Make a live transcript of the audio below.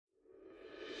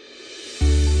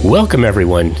Welcome,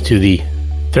 everyone, to the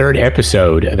third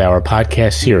episode of our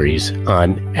podcast series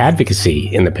on advocacy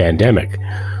in the pandemic,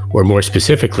 or more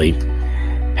specifically,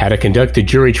 how to conduct a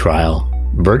jury trial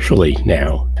virtually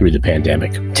now through the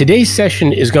pandemic. Today's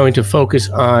session is going to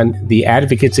focus on the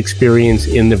advocate's experience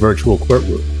in the virtual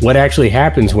courtroom. What actually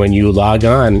happens when you log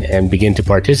on and begin to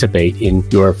participate in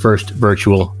your first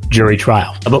virtual jury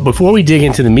trial. But before we dig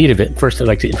into the meat of it, first I'd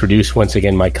like to introduce once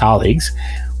again my colleagues.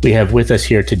 We have with us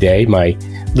here today my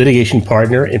litigation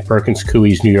partner in Perkins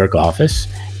Coie's New York office,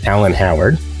 Alan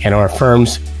Howard, and our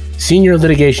firm's senior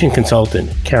litigation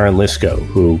consultant, Karen Lisko,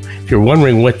 who, if you're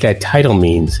wondering what that title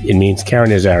means, it means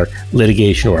Karen is our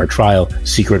litigation or our trial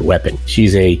secret weapon.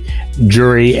 She's a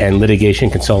jury and litigation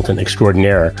consultant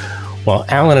extraordinaire, while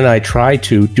Alan and I try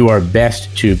to do our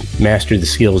best to master the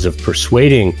skills of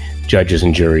persuading judges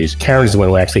and juries. Karen's the one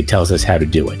who actually tells us how to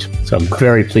do it. So I'm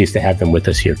very pleased to have them with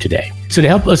us here today. So to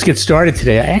help us get started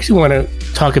today, I actually want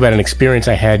to talk about an experience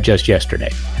I had just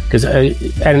yesterday, because I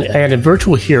had a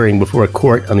virtual hearing before a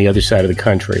court on the other side of the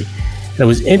country. And it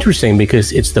was interesting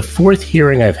because it's the fourth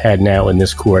hearing I've had now in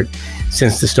this court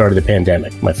since the start of the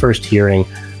pandemic. My first hearing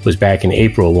was back in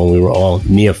April when we were all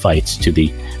neophytes to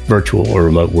the virtual or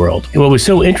remote world. And what was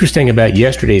so interesting about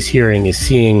yesterday's hearing is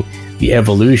seeing the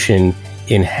evolution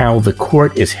in how the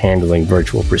court is handling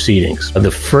virtual proceedings. The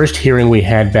first hearing we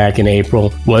had back in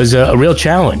April was a real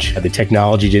challenge. The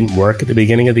technology didn't work at the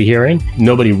beginning of the hearing.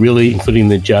 Nobody really, including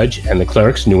the judge and the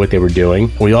clerks, knew what they were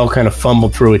doing. We all kind of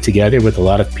fumbled through it together with a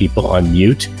lot of people on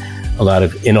mute, a lot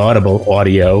of inaudible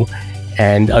audio,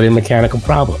 and other mechanical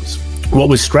problems. What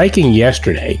was striking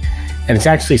yesterday, and it's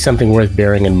actually something worth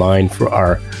bearing in mind for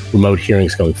our remote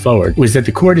hearings going forward, was that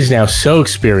the court is now so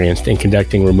experienced in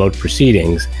conducting remote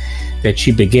proceedings that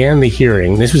she began the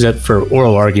hearing. This was for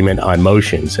oral argument on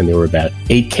motions, and there were about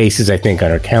 8 cases, I think, on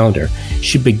her calendar.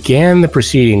 She began the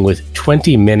proceeding with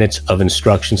 20 minutes of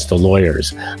instructions to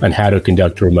lawyers on how to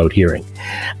conduct a remote hearing.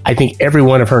 I think every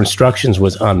one of her instructions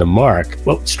was on the mark.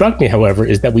 What struck me, however,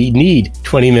 is that we need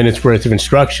 20 minutes worth of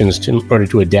instructions in order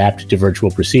to adapt to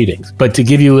virtual proceedings. But to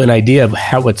give you an idea of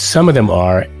what some of them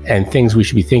are and things we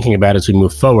should be thinking about as we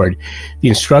move forward, the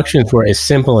instructions were as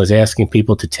simple as asking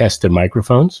people to test their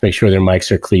microphones, make sure their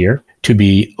mics are clear, to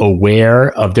be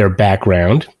aware of their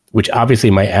background, which obviously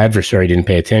my adversary didn't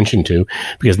pay attention to,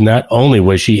 because not only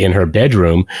was she in her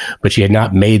bedroom, but she had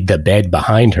not made the bed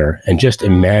behind her. And just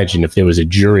imagine if there was a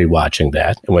jury watching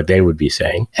that and what they would be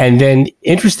saying. And then,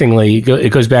 interestingly,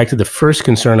 it goes back to the first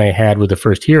concern I had with the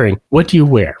first hearing. What do you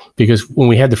wear? Because when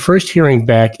we had the first hearing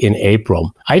back in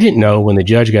April, I didn't know when the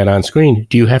judge got on screen,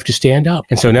 do you have to stand up?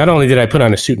 And so not only did I put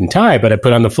on a suit and tie, but I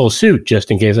put on the full suit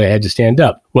just in case I had to stand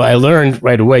up. Well, I learned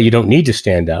right away you don't need to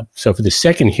stand up. So for the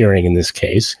second hearing in this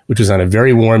case, which was on a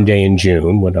very warm day in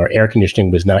June when our air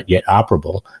conditioning was not yet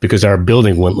operable because our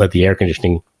building wouldn't let the air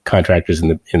conditioning contractors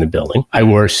in the building, I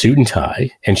wore a suit and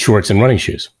tie and shorts and running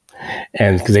shoes.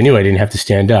 And because I knew I didn't have to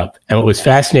stand up. And what was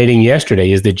fascinating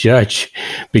yesterday is the judge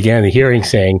began the hearing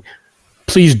saying,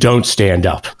 please don't stand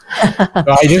up. So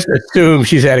I just assume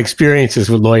she's had experiences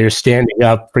with lawyers standing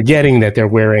up, forgetting that they're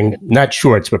wearing not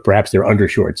shorts, but perhaps their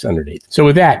undershorts underneath. So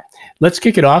with that, let's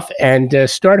kick it off and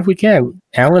start, if we can.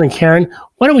 Alan and Karen,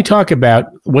 why don't we talk about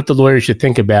what the lawyers should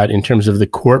think about in terms of the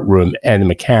courtroom and the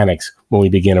mechanics when we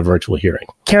begin a virtual hearing?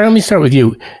 Karen, let me start with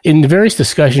you. In the various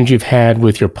discussions you've had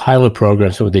with your pilot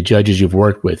programs and with the judges you've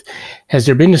worked with, has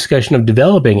there been discussion of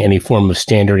developing any form of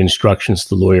standard instructions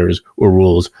to lawyers or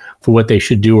rules for what they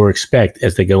should do or expect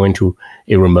as they go into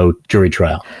a remote jury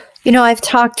trial? You know, I've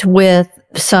talked with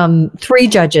 3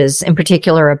 judges in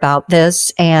particular about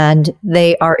this, and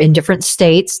they are in different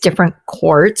states, different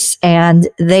courts, and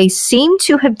they seem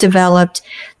to have developed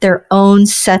their own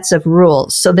sets of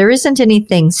rules. So there isn't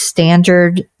anything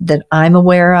standard that I'm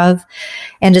aware of.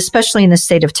 And especially in the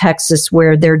state of Texas,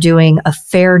 where they're doing a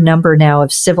fair number now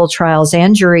of civil trials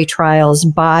and jury trials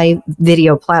by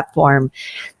video platform,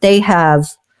 they have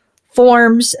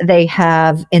forms, they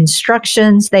have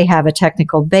instructions, they have a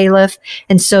technical bailiff.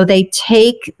 And so they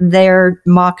take their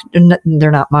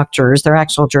they're not mock jurors, they're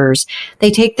actual jurors.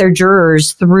 They take their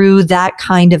jurors through that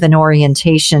kind of an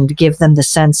orientation to give them the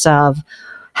sense of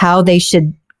how they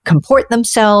should comport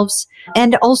themselves,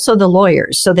 and also the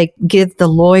lawyers. So they give the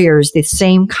lawyers the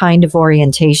same kind of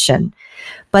orientation.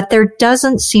 But there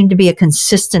doesn't seem to be a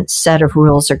consistent set of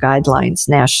rules or guidelines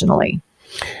nationally.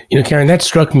 You know, Karen, that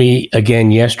struck me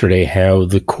again yesterday, how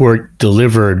the court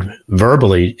delivered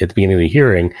verbally at the beginning of the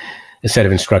hearing a set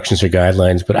of instructions or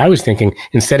guidelines. But I was thinking,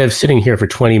 instead of sitting here for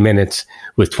 20 minutes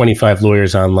with 25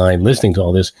 lawyers online listening to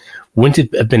all this, wouldn't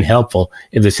it have been helpful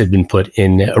if this had been put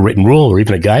in a written rule or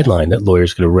even a guideline that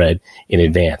lawyers could have read in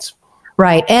advance?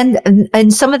 Right.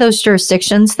 And some of those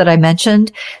jurisdictions that I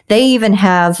mentioned, they even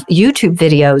have YouTube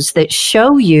videos that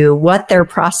show you what their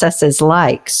process is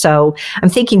like. So I'm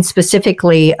thinking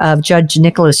specifically of Judge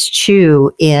Nicholas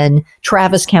Chu in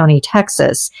Travis County,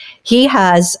 Texas. He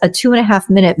has a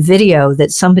 2.5-minute video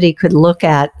that somebody could look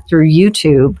at through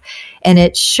YouTube, and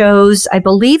it shows, I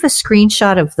believe, a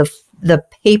screenshot of the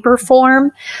paper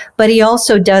form, but he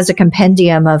also does a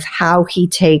compendium of how he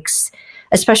takes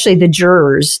especially the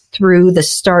jurors through the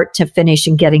start to finish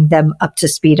and getting them up to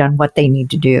speed on what they need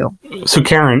to do. So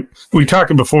Karen, we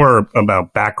talked before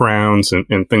about backgrounds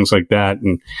and things like that.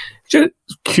 And just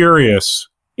curious,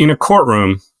 in a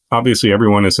courtroom, obviously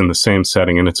everyone is in the same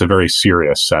setting and it's a very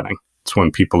serious setting. It's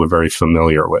one people are very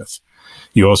familiar with.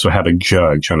 You also have a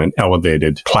judge on an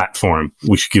elevated platform,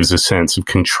 which gives a sense of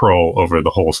control over the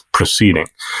whole proceeding.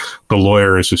 The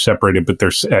lawyers are separated, but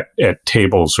they're at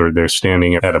tables or they're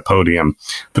standing at a podium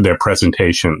for their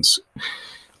presentations.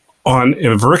 On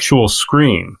a virtual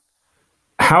screen,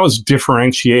 how is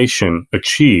differentiation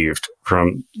achieved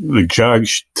from the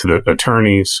judge to the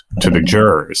attorneys to the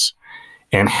jurors?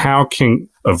 And how can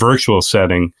a virtual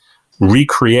setting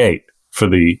recreate for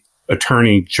the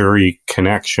attorney-jury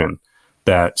connection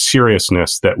that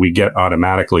seriousness that we get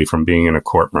automatically from being in a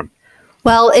courtroom?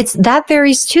 Well, that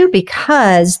varies too,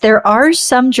 because there are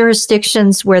some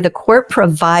jurisdictions where the court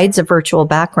provides a virtual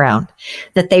background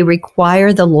that they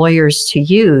require the lawyers to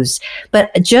use.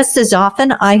 But just as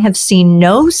often, I have seen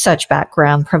no such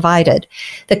background provided.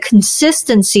 The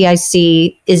consistency I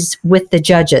see is with the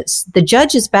judges. The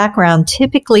judge's background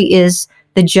typically is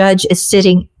the judge is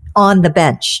sitting on the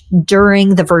bench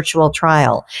during the virtual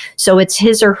trial. So it's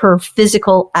his or her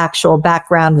physical, actual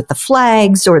background with the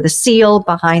flags or the seal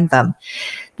behind them.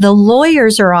 The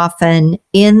lawyers are often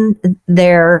in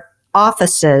their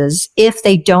offices if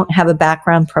they don't have a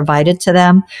background provided to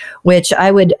them, which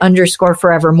I would underscore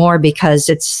forevermore because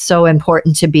it's so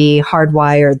important to be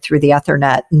hardwired through the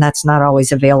Ethernet, and that's not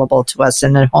always available to us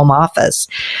in a home office.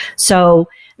 So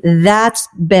that's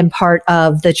been part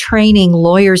of the training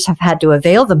lawyers have had to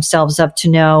avail themselves of to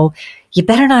know you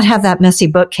better not have that messy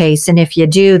bookcase. And if you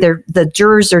do, the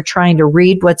jurors are trying to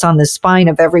read what's on the spine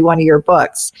of every one of your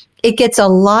books. It gets a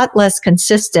lot less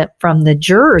consistent from the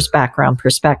juror's background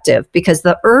perspective because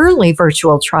the early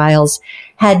virtual trials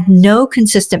had no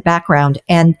consistent background,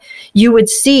 and you would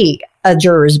see a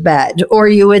juror's bed or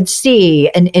you would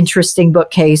see an interesting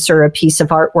bookcase or a piece of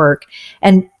artwork.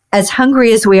 And as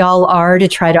hungry as we all are to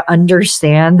try to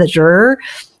understand the juror,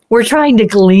 we're trying to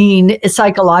glean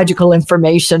psychological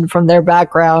information from their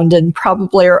background and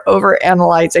probably are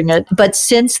overanalyzing it. But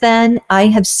since then, I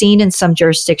have seen in some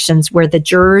jurisdictions where the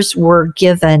jurors were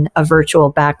given a virtual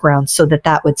background so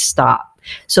that would stop.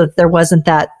 So if there wasn't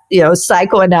that,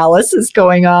 psychoanalysis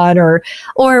going on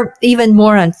or even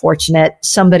more unfortunate,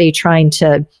 somebody trying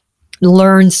to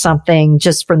learn something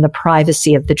just from the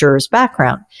privacy of the juror's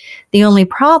background. The only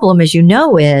problem, as you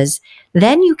know, is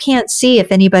then you can't see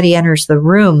if anybody enters the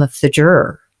room of the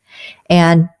juror.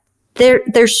 And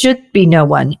there should be no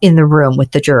one in the room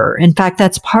with the juror. In fact,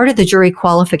 that's part of the jury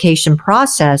qualification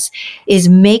process, is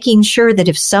making sure that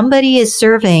if somebody is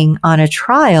serving on a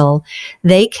trial,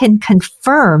 they can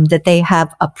confirm that they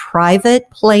have a private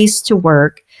place to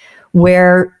work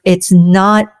where it's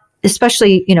not,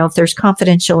 especially, if there's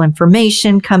confidential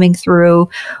information coming through,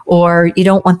 or you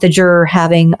don't want the juror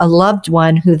having a loved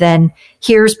one who then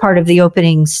hears part of the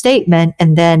opening statement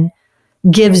and then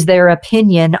gives their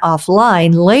opinion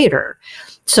offline later.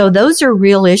 So those are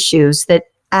real issues that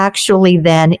actually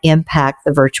then impact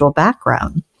the virtual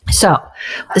background. So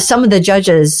some of the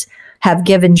judges have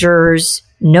given jurors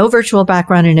no virtual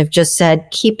background and have just said,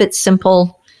 keep it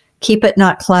simple, keep it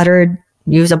not cluttered,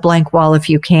 use a blank wall if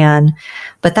you can.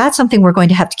 But that's something we're going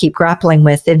to have to keep grappling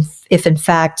with if in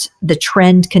fact the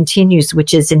trend continues,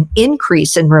 which is an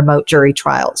increase in remote jury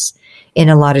trials in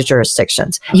a lot of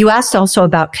jurisdictions. You asked also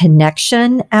about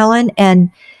connection, Alan, and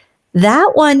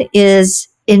that one is,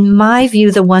 in my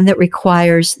view, the one that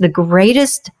requires the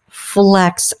greatest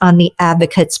flex on the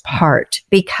advocate's part,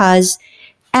 because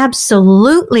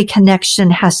absolutely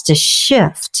connection has to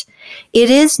shift. It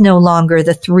is no longer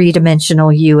the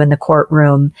three-dimensional you in the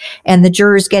courtroom and the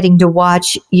jurors getting to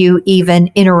watch you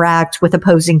even interact with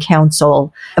opposing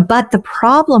counsel. But the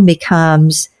problem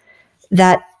becomes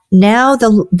that now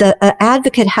the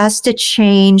advocate has to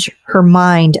change her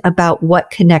mind about what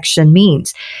connection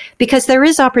means, because there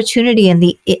is opportunity in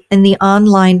the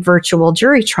online virtual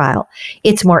jury trial.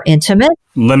 It's more intimate.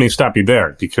 Let me stop you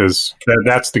there, because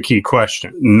that's the key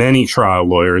question. Many trial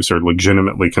lawyers are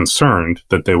legitimately concerned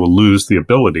that they will lose the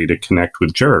ability to connect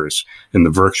with jurors in the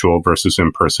virtual versus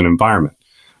in-person environment,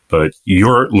 but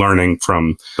you're learning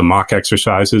from the mock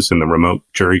exercises and the remote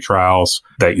jury trials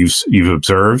that you've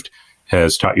observed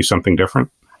has taught you something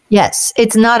different? Yes,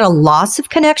 it's not a loss of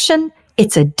connection,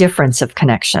 it's a difference of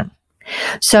connection.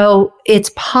 So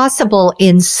it's possible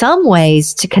in some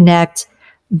ways to connect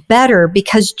better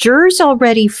because jurors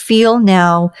already feel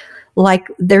now like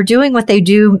they're doing what they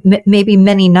do maybe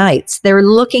many nights. They're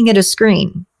looking at a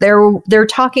screen. They're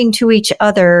talking to each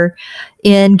other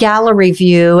in gallery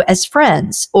view as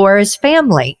friends or as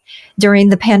family during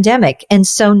the pandemic. And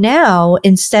so now,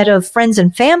 instead of friends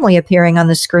and family appearing on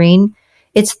the screen,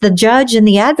 it's the judge and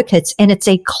the advocates, and it's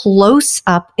a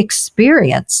close-up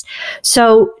experience.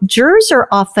 So jurors are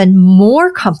often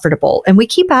more comfortable, and we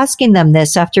keep asking them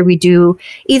this after we do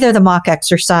either the mock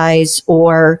exercise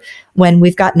or when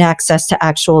we've gotten access to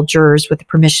actual jurors with the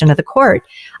permission of the court,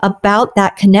 about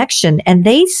that connection. And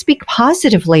they speak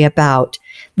positively about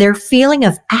their feeling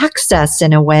of access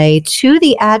in a way to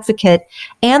the advocate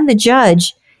and the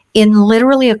judge in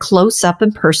literally a close-up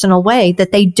and personal way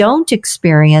that they don't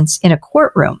experience in a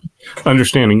courtroom.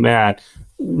 Understanding that,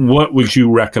 what would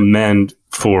you recommend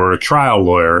for a trial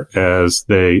lawyer as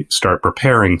they start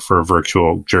preparing for a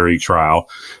virtual jury trial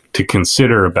to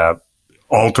consider about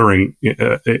altering,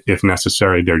 if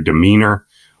necessary, their demeanor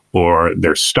or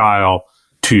their style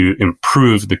to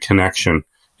improve the connection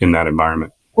in that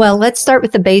environment? Well, let's start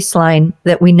with the baseline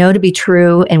that we know to be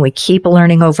true and we keep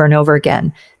learning over and over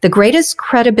again. The greatest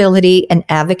credibility an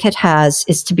advocate has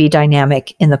is to be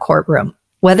dynamic in the courtroom,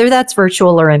 whether that's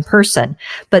virtual or in person.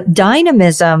 But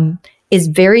dynamism is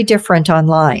very different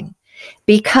online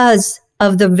because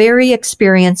of the very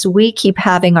experience we keep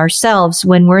having ourselves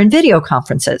when we're in video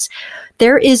conferences.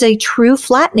 There is a true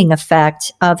flattening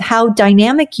effect of how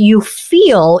dynamic you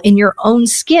feel in your own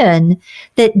skin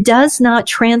that does not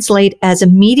translate as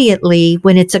immediately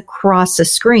when it's across a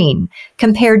screen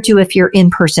compared to if you're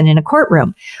in person in a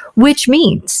courtroom, which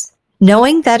means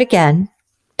knowing that, again,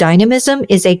 dynamism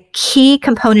is a key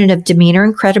component of demeanor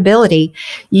and credibility.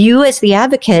 You as the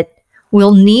advocate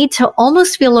will need to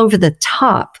almost feel over the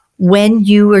top when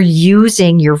you are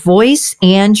using your voice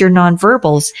and your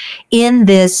nonverbals in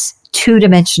this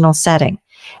two-dimensional setting.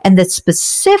 And the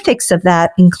specifics of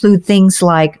that include things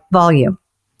like volume.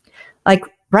 Like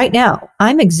right now,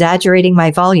 I'm exaggerating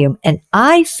my volume and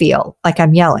I feel like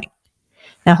I'm yelling.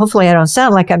 Now, hopefully I don't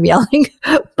sound like I'm yelling,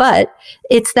 but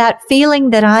it's that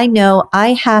feeling that I know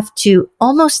I have to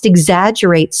almost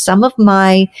exaggerate some of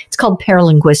it's called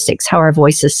paralinguistics, how our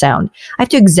voices sound. I have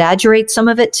to exaggerate some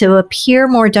of it to appear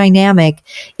more dynamic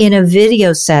in a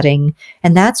video setting.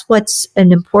 And that's what's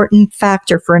an important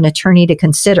factor for an attorney to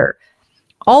consider.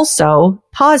 Also,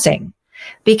 pausing,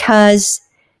 because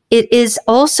it is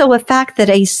also a fact that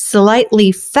a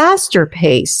slightly faster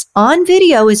pace on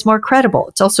video is more credible.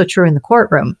 It's also true in the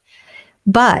courtroom.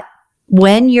 But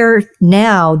when you're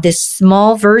now this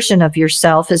small version of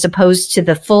yourself as opposed to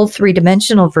the full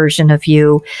three-dimensional version of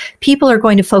you, people are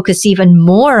going to focus even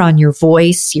more on your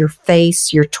voice, your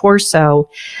face, your torso.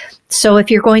 So if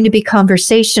you're going to be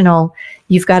conversational,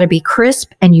 you've got to be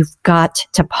crisp and you've got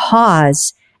to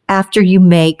pause after you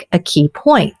make a key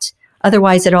point.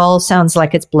 Otherwise, it all sounds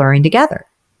like it's blurring together.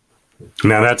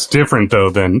 Now, that's different,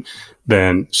 though,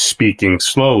 than speaking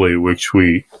slowly, which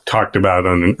we talked about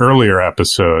on an earlier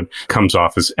episode, comes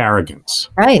off as arrogance.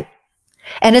 Right.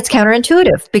 And it's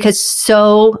counterintuitive because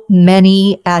so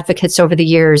many advocates over the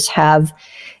years have,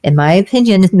 in my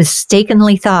opinion,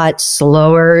 mistakenly thought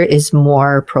slower is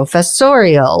more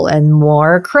professorial and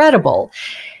more credible.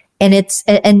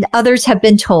 And others have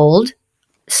been told,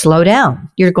 slow down.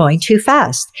 You're going too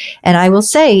fast. And I will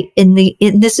say,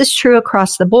 this is true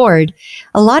across the board.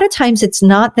 A lot of times it's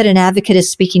not that an advocate is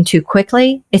speaking too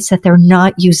quickly. It's that they're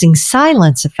not using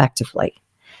silence effectively.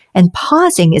 And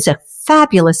pausing is a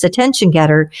fabulous attention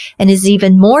getter and is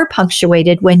even more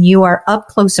punctuated when you are up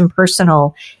close and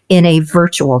personal in a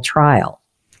virtual trial.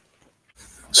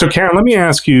 So, Karen, let me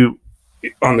ask you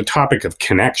on the topic of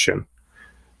connection.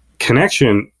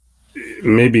 Connection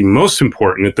may be most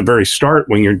important at the very start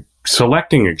when you're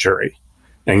selecting a jury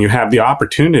and you have the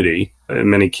opportunity, in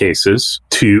many cases,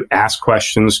 to ask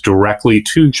questions directly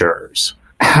to jurors.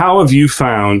 How have you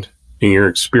found, in your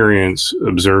experience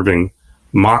observing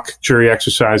mock jury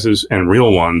exercises and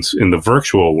real ones in the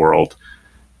virtual world,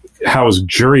 how is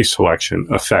jury selection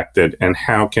affected, and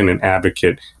how can an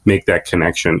advocate make that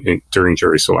connection during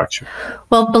jury selection?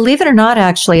 Well, believe it or not,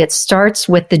 actually, it starts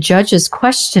with the judge's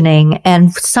questioning,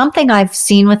 and something I've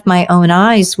seen with my own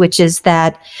eyes, which is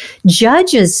that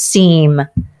judges seem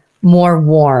more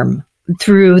warm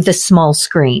through the small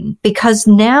screen because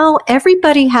now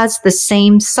everybody has the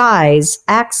same size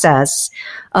access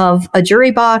of a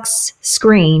jury box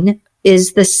screen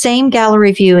is the same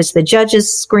gallery view as the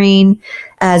judge's screen,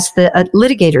 as the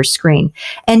litigator's screen.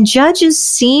 And judges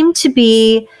seem to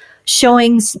be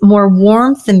showing more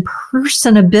warmth and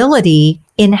personability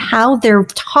in how they're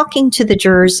talking to the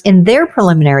jurors in their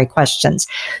preliminary questions.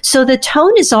 So the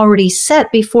tone is already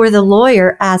set before the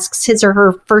lawyer asks his or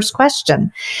her first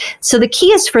question. So the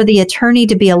key is for the attorney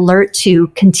to be alert to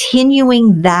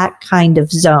continuing that kind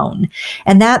of zone.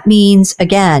 And that means,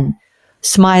 again,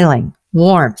 smiling,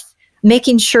 warmth,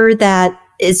 making sure that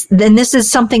then this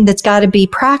is something that's got to be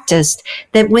practiced,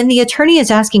 that when the attorney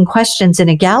is asking questions in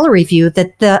a gallery view,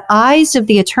 that the eyes of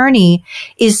the attorney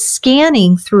is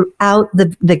scanning throughout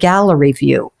the gallery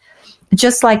view.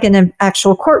 Just like in an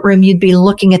actual courtroom, you'd be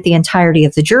looking at the entirety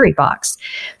of the jury box.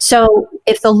 So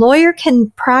if the lawyer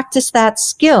can practice that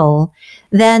skill,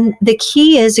 then the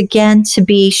key is, again, to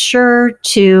be sure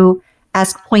to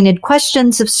ask pointed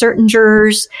questions of certain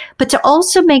jurors, but to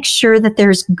also make sure that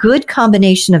there's good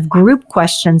combination of group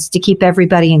questions to keep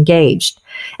everybody engaged.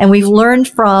 And we've learned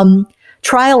from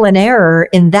trial and error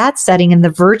in that setting, in the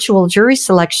virtual jury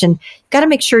selection, you've got to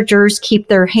make sure jurors keep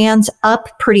their hands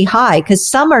up pretty high, because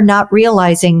some are not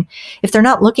realizing, if they're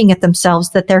not looking at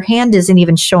themselves, that their hand isn't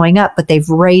even showing up, but they've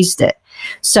raised it.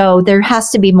 So there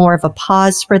has to be more of a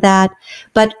pause for that.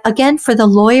 But again, for the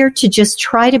lawyer to just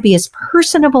try to be as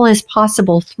personable as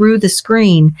possible through the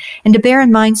screen, and to bear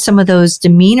in mind some of those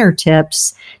demeanor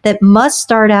tips that must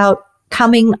start out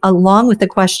coming along with the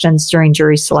questions during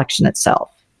jury selection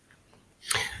itself.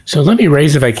 So let me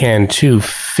raise, if I can, two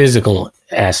physical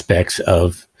aspects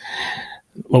of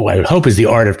what I would hope is the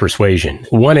art of persuasion.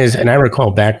 One is, and I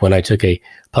recall back when I took a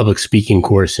public speaking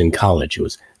course in college, it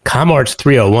was ComArts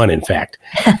 301, in fact.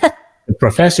 The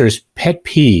professor's pet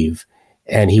peeve,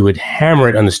 and he would hammer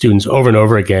it on the students over and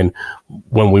over again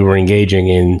when we were engaging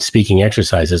in speaking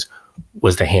exercises,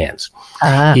 was the hands.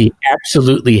 He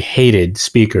absolutely hated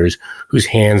speakers whose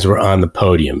hands were on the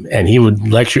podium. And he would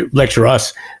lecture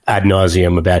us ad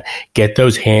nauseum about, get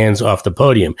those hands off the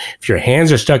podium. If your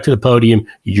hands are stuck to the podium,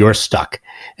 you're stuck.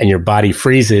 And your body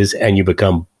freezes and you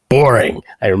become boring.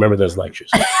 I remember those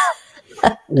lectures.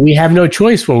 We have no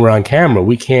choice when we're on camera.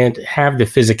 We can't have the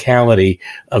physicality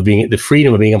of the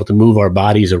freedom of being able to move our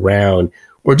bodies around,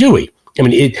 or do we? I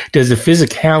mean, does the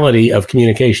physicality of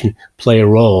communication play a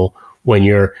role when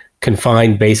you're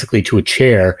confined basically to a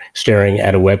chair staring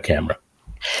at a web camera?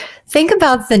 Think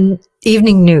about the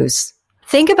evening news.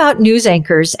 Think about news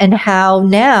anchors and how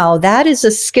now that is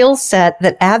a skill set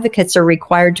that advocates are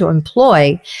required to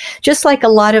employ. Just like a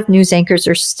lot of news anchors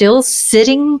are still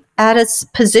sitting at a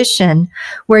position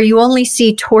where you only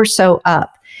see torso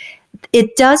up.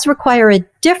 It does require a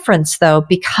difference, though,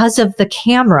 because of the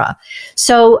camera.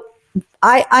 So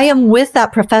I am with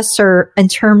that professor in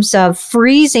terms of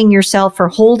freezing yourself or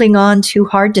holding on too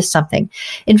hard to something.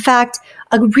 In fact,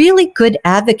 a really good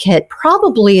advocate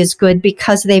probably is good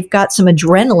because they've got some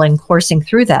adrenaline coursing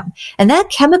through them, and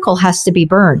that chemical has to be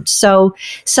burned. So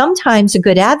sometimes a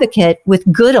good advocate with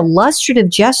good illustrative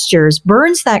gestures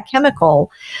burns that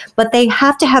chemical, but they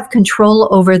have to have control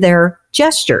over their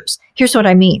gestures. Here's what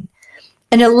I mean.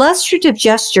 An illustrative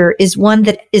gesture is one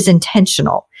that is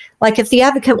intentional. Like if the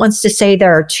advocate wants to say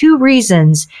there are 2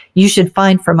 reasons you should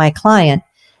find for my client,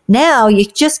 now you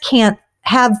just can't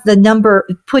have the number,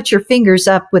 put your fingers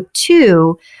up with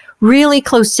 2 really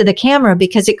close to the camera,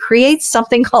 because it creates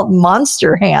something called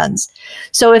monster hands.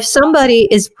 So if somebody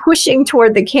is pushing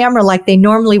toward the camera like they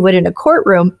normally would in a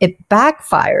courtroom, it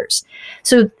backfires.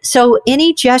 So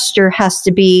any gesture has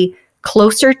to be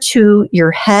closer to your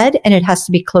head, and it has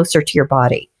to be closer to your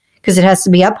body, because it has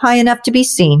to be up high enough to be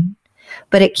seen,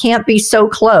 but it can't be so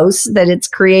close that it's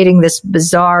creating this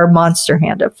bizarre monster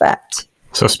hand effect.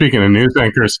 So speaking of news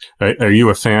anchors, are you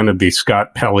a fan of the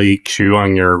Scott Pelley chew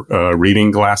on your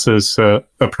reading glasses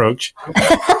approach?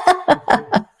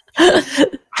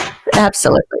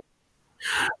 Absolutely.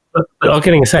 But all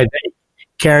kidding aside,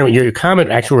 Karen, your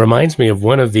comment actually reminds me of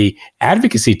one of the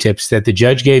advocacy tips that the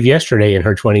judge gave yesterday in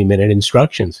her 20-minute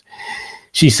instructions.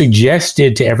 She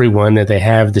suggested to everyone that they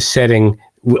have the setting,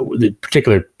 the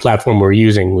particular platform we're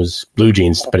using was Blue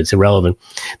Jeans, but it's irrelevant,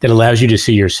 that allows you to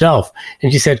see yourself.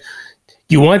 And she said,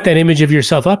 you want that image of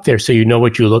yourself up there so you know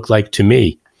what you look like to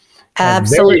me.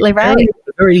 Absolutely right.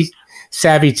 Very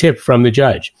savvy tip from the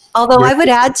judge. Although I would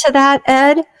add to that,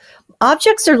 Ed,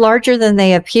 objects are larger than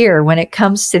they appear when it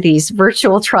comes to these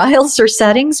virtual trials or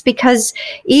settings, because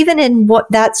even in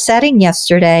that setting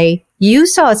yesterday, you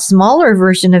saw a smaller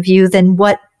version of you than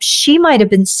what she might have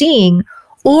been seeing,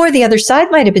 or the other side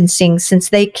might have been seeing, since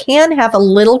they can have a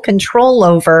little control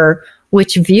over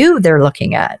which view they're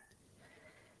looking at.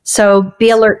 So be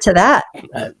alert to that.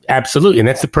 Absolutely. And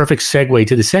that's the perfect segue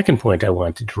to the second point I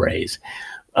wanted to raise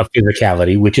of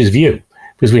physicality, which is view,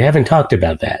 because we haven't talked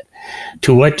about that.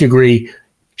 To what degree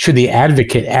should the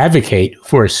advocate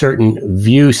for a certain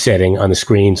view setting on the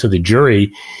screen so the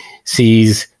jury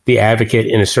sees the advocate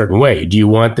in a certain way? Do you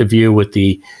want the view with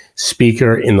the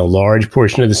speaker in the large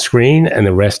portion of the screen and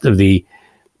the rest of the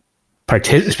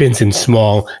participants in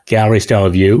small gallery style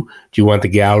view? Do you want the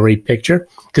gallery picture?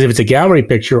 Because if it's a gallery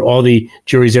picture, all the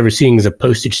jury's ever seeing is a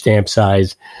postage stamp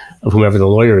size of whomever the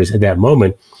lawyer is at that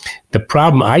moment. The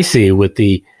problem I see with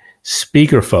the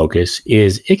speaker focus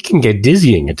is it can get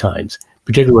dizzying at times,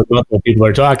 particularly when multiple people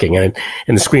are talking, and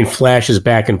the screen flashes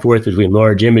back and forth between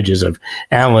large images of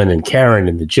Alan and Karen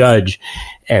and the judge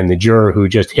and the juror who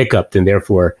just hiccuped and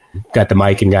therefore got the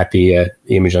mic and got the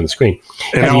image on the screen.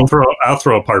 And I'll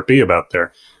throw a part B about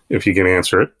there, if you can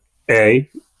answer it. A,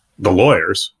 the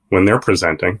lawyers, when they're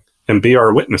presenting, and B,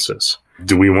 our witnesses.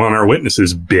 Do we want our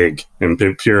witnesses big and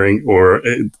appearing, or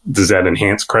does that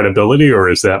enhance credibility, or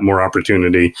is that more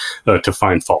opportunity to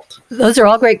find fault? Those are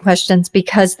all great questions,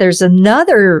 because there's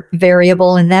another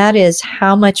variable, and that is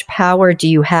how much power do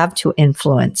you have to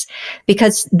influence?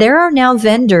 Because there are now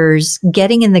vendors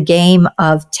getting in the game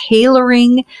of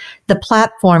tailoring the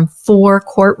platform for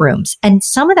courtrooms. And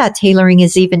some of that tailoring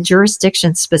is even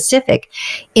jurisdiction specific.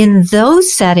 In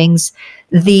those settings,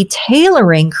 the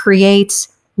tailoring creates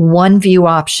one view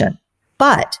option,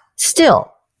 but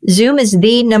still, Zoom is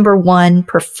the number one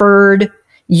preferred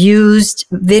used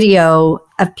video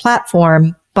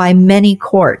platform by many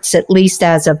courts, at least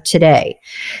as of today.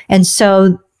 And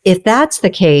so if that's the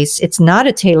case, it's not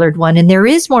a tailored one, and there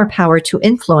is more power to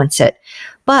influence it.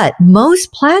 But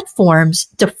most platforms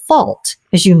default,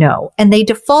 as you know, and they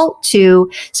default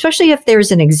to, especially if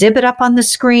there's an exhibit up on the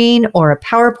screen or a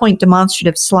PowerPoint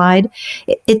demonstrative slide,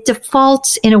 it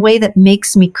defaults in a way that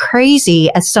makes me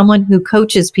crazy as someone who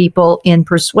coaches people in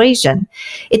persuasion.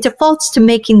 It defaults to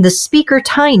making the speaker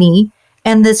tiny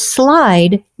and the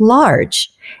slide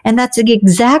large. And that's the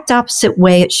exact opposite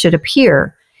way it should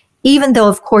appear. Even though,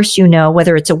 of course, you know,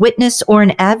 whether it's a witness or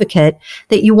an advocate,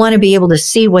 that you want to be able to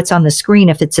see what's on the screen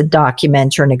if it's a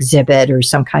document or an exhibit or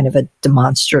some kind of a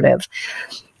demonstrative.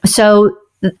 So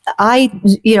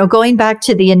going back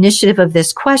to the initiative of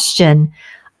this question,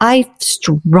 I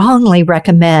strongly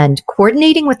recommend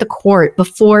coordinating with the court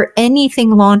before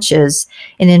anything launches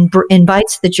and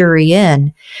invites the jury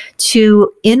in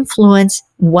to influence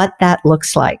what that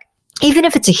looks like, even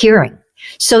if it's a hearing.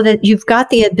 So that you've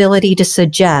got the ability to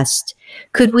suggest,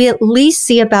 could we at least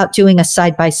see about doing a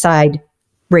side-by-side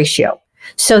ratio?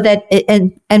 So that,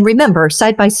 and remember,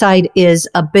 side-by-side is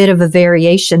a bit of a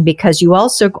variation, because you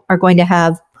also are going to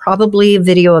have probably a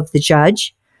video of the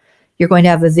judge. You're going to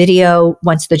have a video,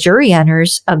 once the jury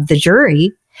enters, of the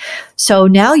jury. So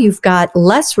now you've got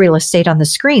less real estate on the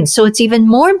screen. So it's even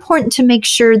more important to make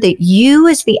sure that you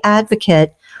as the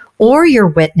advocate or your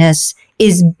witness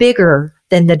is bigger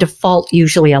than the default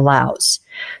usually allows.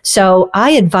 So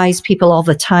I advise people all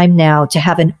the time now to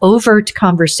have an overt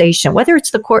conversation, whether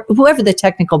it's the court, whoever the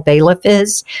technical bailiff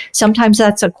is. Sometimes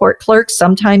that's a court clerk.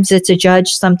 Sometimes it's a judge.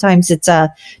 Sometimes it's a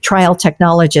trial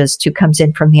technologist who comes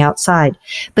in from the outside.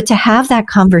 But to have that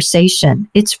conversation,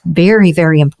 it's very,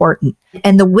 very important.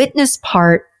 And the witness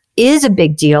part is a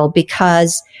big deal,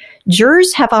 because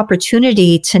jurors have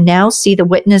opportunity to now see the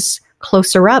witness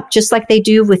closer up, just like they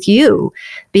do with you,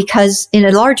 because in a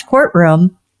large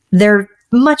courtroom, they're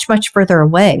much, much further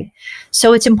away.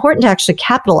 So it's important to actually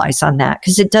capitalize on that,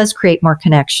 because it does create more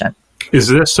connection. Is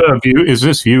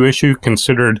this view issue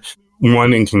considered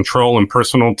one in control and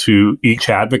personal to each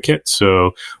advocate?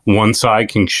 So one side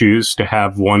can choose to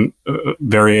have one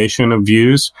variation of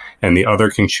views and the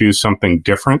other can choose something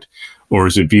different? Or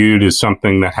is it viewed as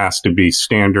something that has to be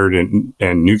standard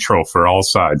and neutral for all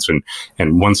sides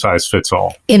and one size fits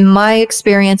all? In my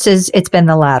experiences, it's been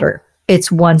the latter.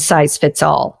 It's one size fits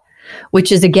all,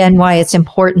 which is, again, why it's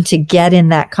important to get in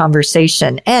that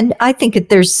conversation. And I think that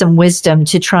there's some wisdom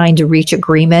to trying to reach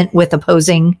agreement with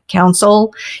opposing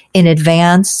counsel in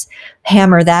advance,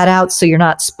 hammer that out so you're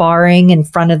not sparring in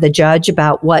front of the judge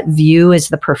about what view is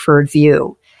the preferred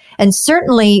view. And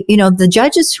certainly, the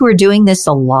judges who are doing this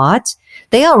a lot,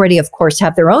 they already, of course,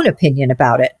 have their own opinion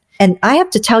about it. And I have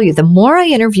to tell you, the more I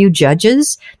interview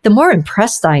judges, the more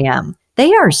impressed I am.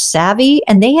 They are savvy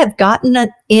and they have gotten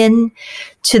in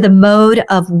to the mode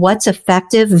of what's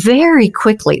effective very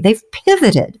quickly. They've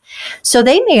pivoted. So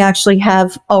they may actually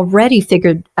have already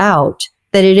figured out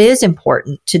that it is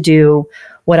important to do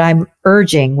what I'm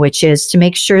urging, which is to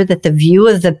make sure that the view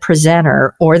of the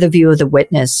presenter or the view of the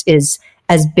witness is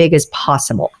as big as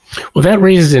possible. Well, that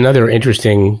raises another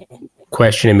interesting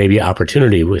question and maybe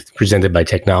opportunity presented by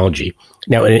technology.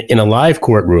 Now, in a live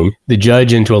courtroom, the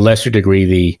judge and to a lesser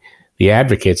degree, the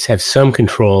advocates have some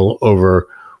control over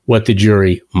what the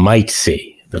jury might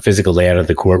see, the physical layout of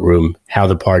the courtroom, how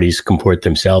the parties comport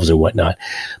themselves and whatnot.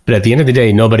 But at the end of the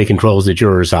day, nobody controls the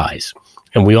juror's eyes.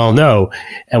 And we all know,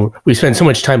 and we spend so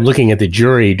much time looking at the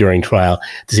jury during trial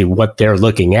to see what they're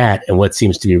looking at and what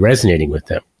seems to be resonating with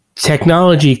them.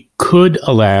 Technology could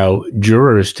allow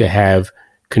jurors to have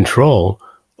control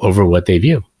over what they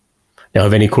view. Now,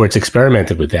 have any courts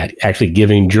experimented with that, actually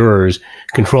giving jurors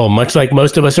control, much like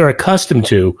most of us are accustomed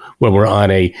to when we're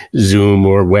on a Zoom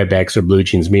or WebEx or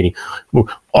BlueJeans meeting?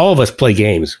 All of us play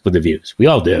games with the views. We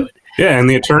all do it. Yeah, and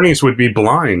the attorneys would be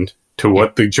blind to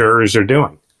what the jurors are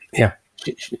doing. Yeah.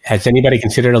 Has anybody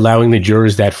considered allowing the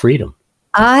jurors that freedom?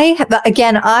 I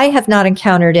have not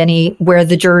encountered any where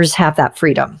the jurors have that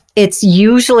freedom. It's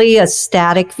usually a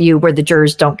static view where the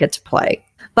jurors don't get to play.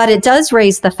 But it does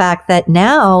raise the fact that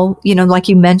now, like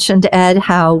you mentioned, Ed,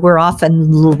 how we're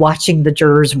often watching the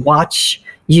jurors watch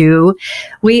you.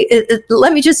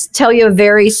 Let me just tell you a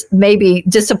very maybe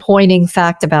disappointing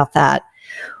fact about that.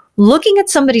 Looking at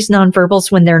somebody's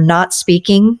nonverbals when they're not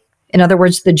speaking, in other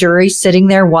words, the jury sitting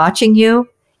there watching you,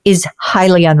 is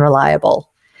highly unreliable.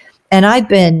 And I've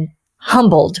been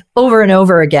humbled over and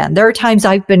over again. There are times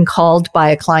I've been called by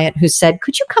a client who said,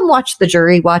 could you come watch the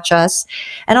jury watch us?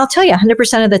 And I'll tell you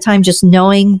 100% of the time, just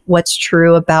knowing what's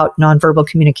true about nonverbal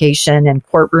communication and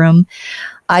courtroom,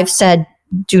 I've said,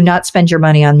 do not spend your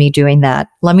money on me doing that.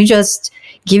 Let me just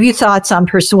give you thoughts on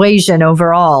persuasion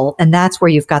overall. And that's where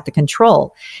you've got the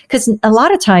control. Because a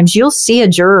lot of times you'll see a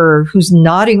juror who's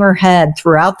nodding her head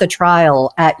throughout the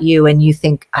trial at you and you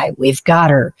think, we've got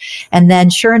her. And then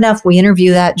sure enough, we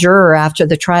interview that juror after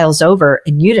the trial's over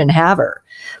and you didn't have her.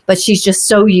 But she's just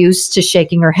so used to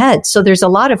shaking her head. So there's a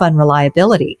lot of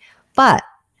unreliability. But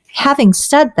having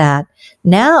said that,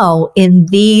 now in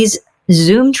these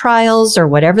Zoom trials or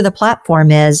whatever the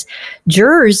platform is,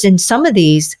 jurors in some of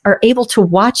these are able to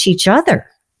watch each other.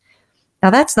 Now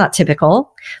that's not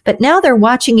typical, but now they're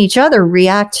watching each other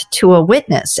react to a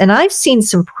witness. And I've seen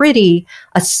some pretty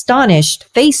astonished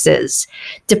faces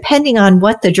depending on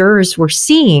what the jurors were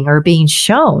seeing or being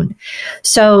shown.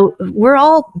 So we're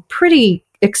all pretty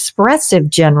expressive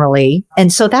generally.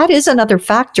 And so that is another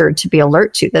factor to be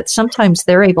alert to, that sometimes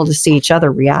they're able to see each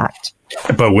other react.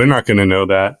 But we're not going to know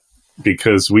that,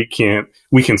 because we can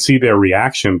see their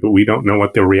reaction, but we don't know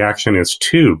what their reaction is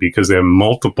to, because they have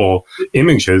multiple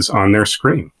images on their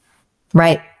screen.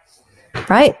 Right.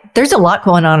 There's a lot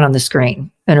going on the screen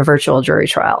in a virtual jury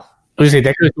trial. I was going to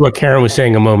say, that goes to what Karen was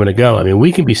saying a moment ago. I mean,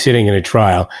 we can be sitting in a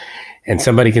trial and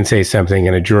somebody can say something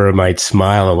and a juror might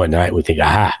smile and whatnot. And we think,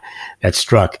 aha, that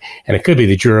struck. And it could be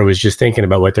the juror was just thinking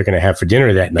about what they're going to have for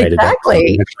dinner that night.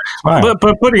 Exactly. But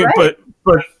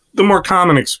the more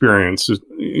common experience is,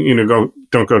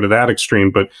 don't go to that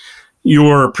extreme, but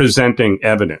you're presenting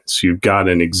evidence. You've got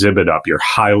an exhibit up. You're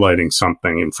highlighting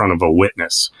something in front of a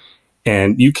witness.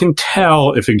 And you can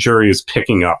tell if a jury is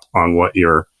picking up on what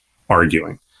you're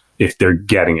arguing, if they're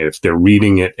getting it, if they're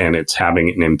reading it and it's having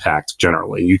an impact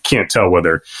generally. You can't tell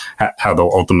how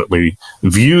they'll ultimately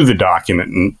view the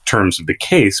document in terms of the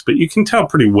case, but you can tell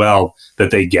pretty well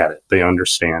that they get it. They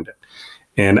understand it.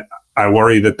 And I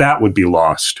worry that would be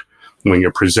lost when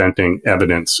you're presenting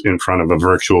evidence in front of a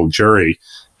virtual jury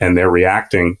and they're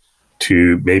reacting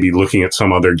to maybe looking at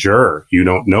some other juror. You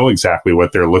don't know exactly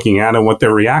what they're looking at and what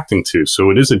they're reacting to.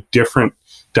 So it is a different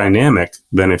dynamic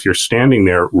than if you're standing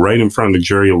there right in front of the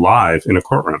jury live in a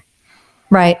courtroom.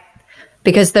 Right.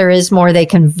 Because there is more they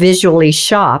can visually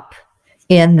shop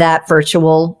in that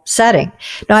virtual setting.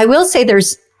 Now, I will say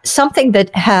there's something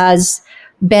that has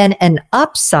been an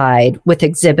upside with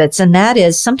exhibits, and that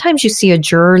is sometimes you see a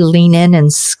juror lean in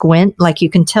and squint, like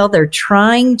you can tell they're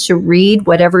trying to read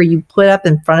whatever you put up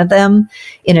in front of them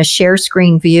in a share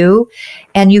screen view,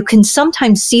 and you can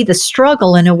sometimes see the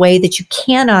struggle in a way that you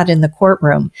cannot in the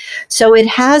courtroom. So it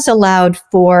has allowed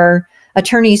for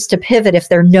attorneys to pivot if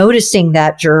they're noticing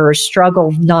that juror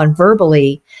struggle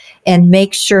nonverbally and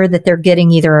make sure that they're getting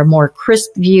either a more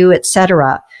crisp view, et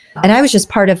cetera. And I was just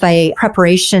part of a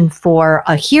preparation for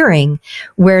a hearing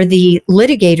where the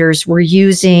litigators were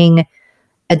using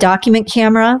a document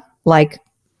camera, like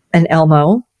an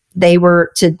Elmo. They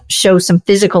were to show some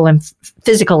physical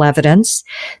evidence.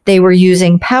 They were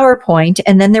using PowerPoint.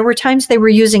 And then there were times they were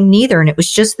using neither. And it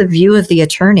was just the view of the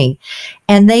attorney.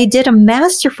 And they did a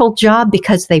masterful job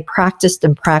because they practiced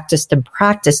and practiced and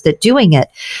practiced at doing it.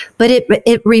 But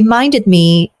it reminded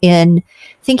me, in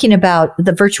thinking about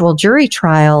the virtual jury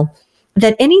trial,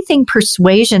 that anything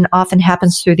persuasion often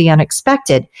happens through the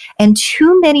unexpected. And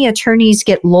too many attorneys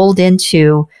get lulled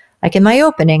into, like in my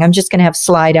opening, I'm just going to have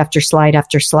slide after slide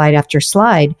after slide after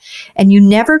slide. And you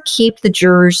never keep the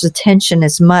jurors' attention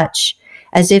as much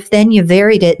as if then you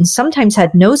varied it and sometimes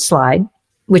had no slide,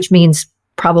 which means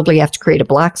probably you have to create a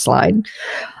black slide,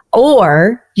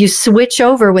 or you switch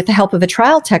over with the help of a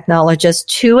trial technologist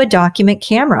to a document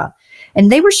camera. And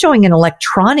they were showing an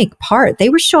electronic part. They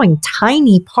were showing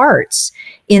tiny parts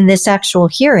in this actual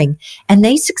hearing, and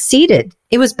they succeeded.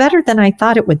 It was better than I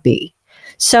thought it would be.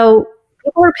 So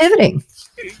people are pivoting.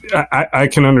 I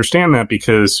can understand that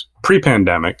because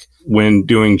pre-pandemic, when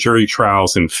doing jury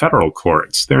trials in federal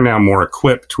courts, they're now more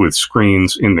equipped with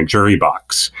screens in the jury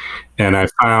box. And I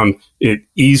found it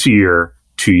easier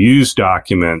to use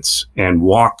documents and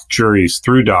walk juries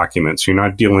through documents. You're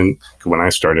not dealing, when I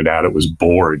started out, it was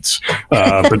boards,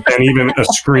 but then even a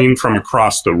screen from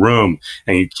across the room,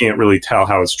 and you can't really tell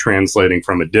how it's translating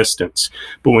from a distance.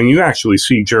 But when you actually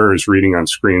see jurors reading on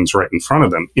screens right in front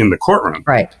of them in the courtroom,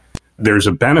 right, there's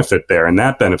a benefit there, and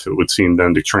that benefit would seem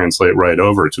then to translate right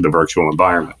over to the virtual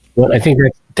environment. Well, I think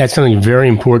that's something very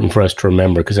important for us to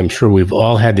remember, because I'm sure we've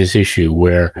all had this issue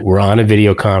where we're on a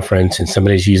video conference and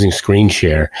somebody's using screen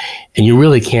share and you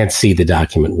really can't see the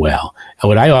document well. And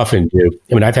what I often do,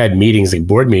 I mean, I've had meetings, like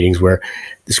board meetings, where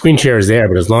the screen share is there,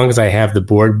 but as long as I have the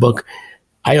board book,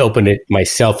 I open it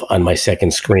myself on my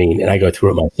second screen and I go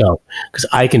through it myself because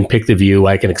I can pick the view,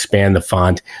 I can expand the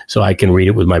font so I can read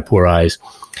it with my poor eyes.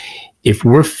 If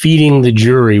we're feeding the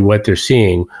jury what they're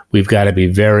seeing, we've got to be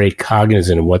very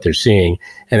cognizant of what they're seeing,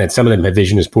 and that some of them have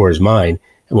vision as poor as mine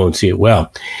and won't see it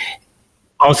well.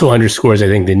 Also underscores, I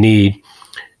think, the need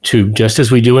to, just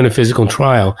as we do in a physical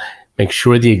trial, make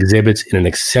sure the exhibits in an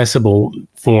accessible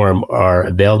form are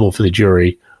available for the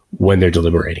jury when they're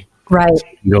deliberating. Right.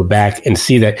 Go back and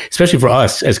see that, especially for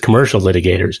us as commercial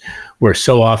litigators, where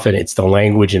so often it's the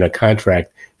language in a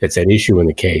contract that's at issue in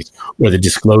the case, or the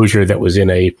disclosure that was in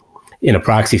a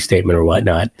proxy statement or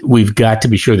whatnot. We've got to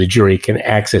be sure the jury can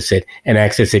access it and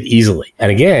access it easily. And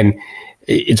again,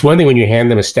 it's one thing when you hand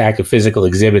them a stack of physical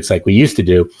exhibits like we used to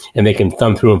do, and they can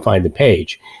thumb through and find the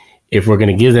page. If we're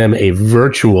going to give them a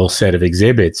virtual set of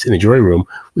exhibits in the jury room,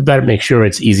 we've got to make sure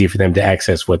it's easy for them to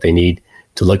access what they need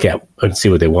to look at and see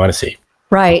what they want to see.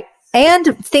 Right.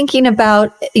 And thinking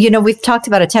about, we've talked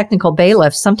about a technical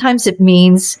bailiff. Sometimes it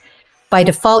means by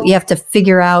default, you have to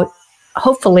figure out,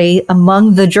 hopefully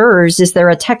among the jurors, is there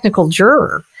a technical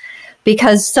juror?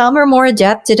 Because some are more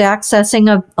adept at accessing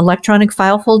an electronic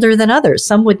file folder than others.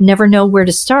 Some would never know where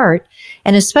to start.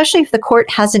 And especially if the court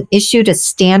hasn't issued a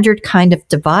standard kind of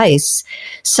device,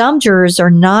 some jurors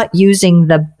are not using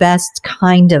the best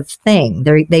kind of thing.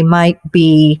 They might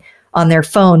be on their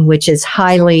phone, which is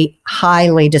highly,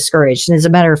 highly discouraged. And as a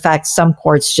matter of fact, some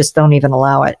courts just don't even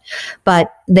allow it.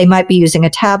 But they might be using a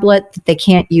tablet that they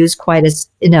can't use quite as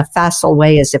in a facile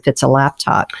way as if it's a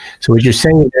laptop. So what you're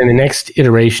saying, in the next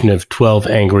iteration of 12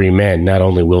 Angry Men, not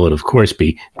only will it, of course,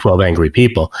 be 12 angry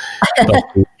people, but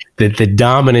the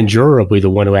dominant juror will be the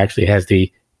one who actually has the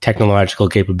technological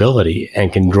capability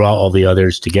and can draw all the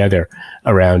others together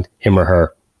around him or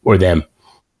her or them.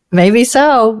 Maybe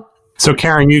so. So,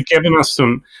 Karen, you've given us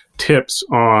some tips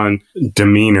on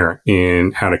demeanor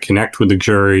in how to connect with the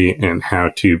jury and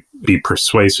how to be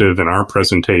persuasive in our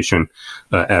presentation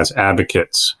as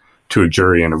advocates to a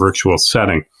jury in a virtual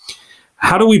setting.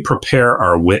 How do we prepare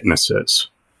our witnesses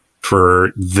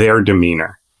for their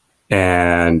demeanor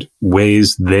and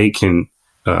ways they can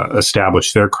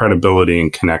establish their credibility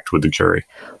and connect with the jury?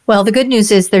 Well, the good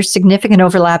news is there's significant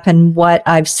overlap in what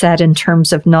I've said in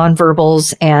terms of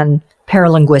nonverbals and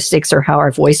paralinguistics, or how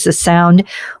our voices sound,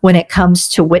 when it comes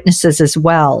to witnesses as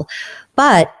well.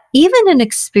 But even an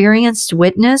experienced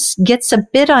witness gets a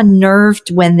bit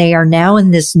unnerved when they are now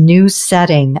in this new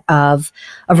setting of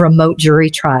a remote jury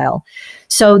trial.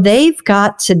 So they've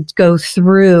got to go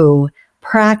through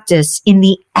practice in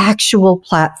the actual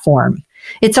platform.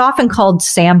 It's often called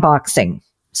sandboxing.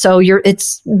 So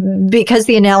it's because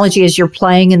the analogy is you're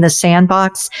playing in the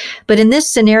sandbox. But in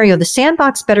this scenario, the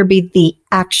sandbox better be the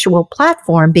actual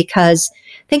platform, because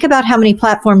think about how many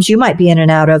platforms you might be in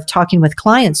and out of talking with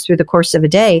clients through the course of a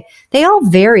day. They all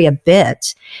vary a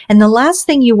bit. And the last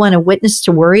thing you want a witness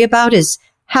to worry about is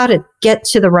how to get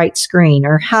to the right screen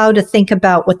or how to think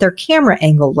about what their camera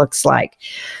angle looks like.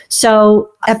 So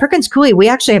at Perkins Coie, we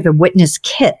actually have a witness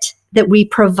kit that we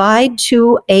provide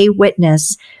to a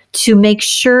witness to make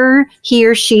sure he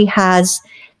or she has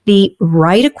the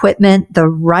right equipment, the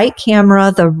right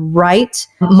camera, the right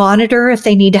monitor if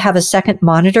they need to have a second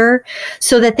monitor,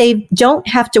 so that they don't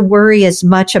have to worry as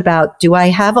much about, do I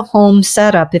have a home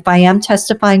setup if I am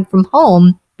testifying from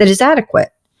home that is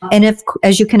adequate? And if,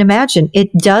 as you can imagine,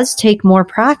 it does take more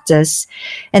practice.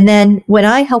 And then when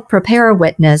I help prepare a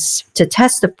witness to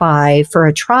testify for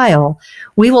a trial,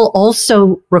 we will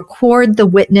also record the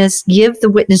witness, give the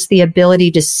witness the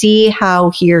ability to see how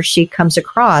he or she comes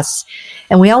across.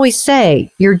 And we always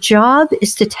say, your job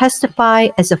is to testify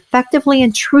as effectively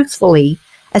and truthfully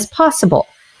as possible.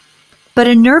 But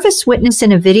a nervous witness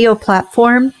in a video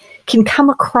platform can come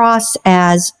across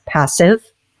as passive,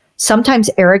 sometimes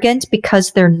arrogant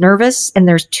because they're nervous and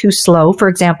they're too slow, for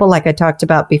example, like I talked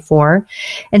about before.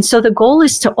 And so the goal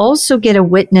is to also get a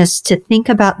witness to think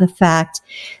about the fact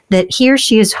that he or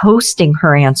she is hosting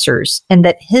her answers and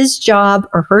that his job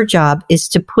or her job is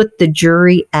to put the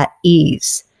jury at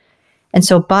ease. And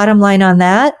so bottom line on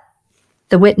that,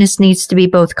 the witness needs to be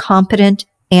both competent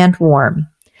and warm.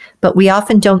 But we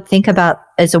often don't think about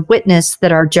as a witness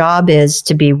that our job is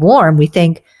to be warm. We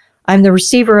think, I'm the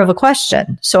receiver of a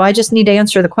question, so I just need to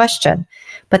answer the question.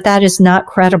 But that is not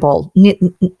credible,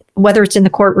 whether it's in the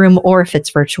courtroom or if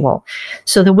it's virtual.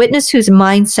 So the witness whose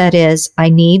mindset is, I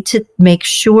need to make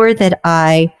sure that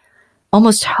I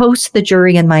almost host the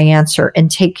jury in my answer and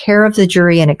take care of the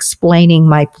jury in explaining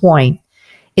my point,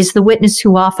 is the witness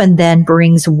who often then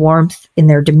brings warmth in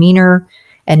their demeanor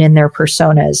and in their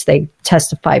persona as they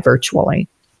testify virtually.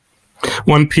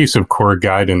 One piece of core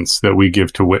guidance that we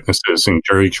give to witnesses in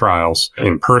jury trials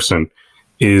in person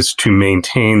is to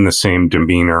maintain the same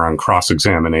demeanor on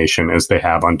cross-examination as they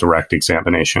have on direct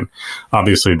examination.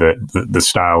 Obviously, the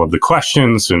style of the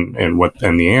questions and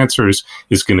the answers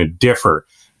is going to differ,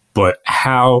 but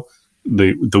how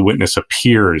the witness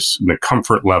appears, the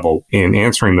comfort level in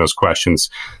answering those questions,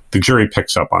 the jury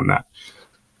picks up on that.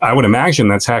 I would imagine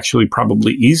that's actually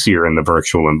probably easier in the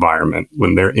virtual environment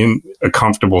when they're in a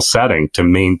comfortable setting to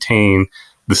maintain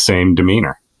the same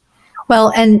demeanor.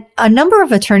 Well, and a number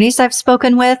of attorneys I've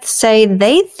spoken with say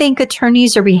they think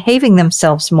attorneys are behaving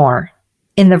themselves more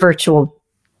in the virtual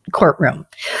courtroom.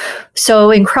 So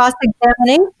in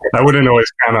cross-examination, I wouldn't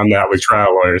always count on that with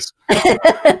trial lawyers.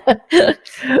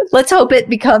 Let's hope it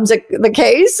becomes the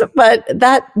case. But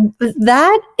that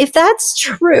if that's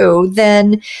true,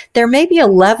 then there may be a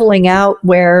leveling out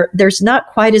where there's not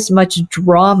quite as much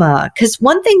drama. Because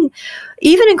one thing,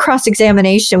 even in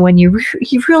cross-examination, when you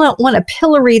really don't want to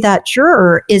pillory that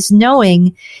juror, is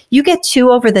knowing you get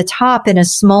too over the top in a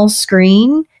small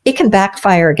screen, it can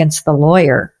backfire against the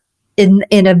lawyer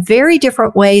in a very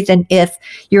different way than if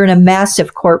you're in a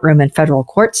massive courtroom in federal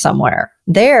court somewhere.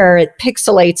 There, it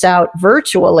pixelates out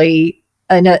virtually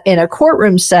in a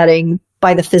courtroom setting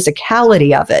by the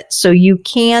physicality of it. So you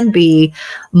can be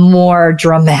more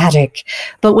dramatic.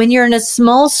 But when you're in a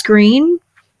small screen,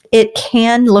 it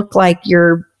can look like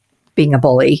you're being a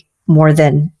bully more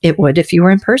than it would if you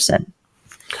were in person.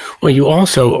 Well, you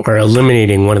also are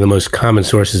eliminating one of the most common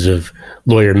sources of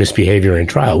lawyer misbehavior in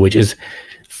trial, which is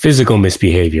physical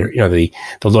misbehavior. You know, the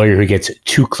lawyer who gets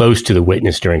too close to the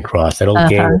witness during cross, that old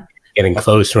game, getting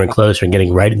closer and closer and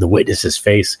getting right in the witness's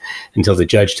face until the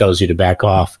judge tells you to back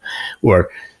off. Or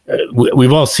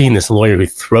we've all seen this lawyer who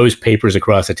throws papers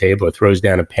across the table or throws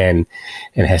down a pen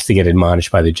and has to get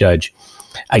admonished by the judge.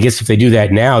 I guess if they do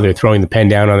that now, they're throwing the pen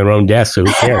down on their own desk. So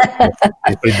who cares?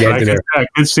 I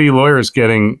could see lawyers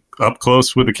getting up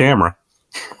close with the camera,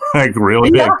 like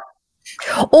really big.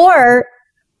 Or,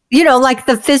 you know, like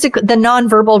the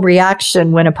nonverbal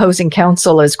reaction when opposing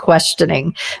counsel is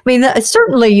questioning. I mean,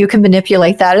 certainly you can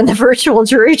manipulate that in the virtual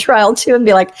jury trial too and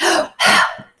be like,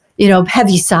 you know,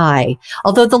 heavy sigh.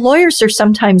 Although the lawyers are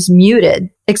sometimes muted,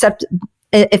 except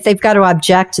if they've got to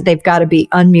object, they've got to be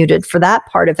unmuted for that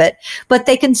part of it. But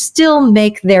they can still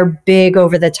make their big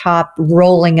over the top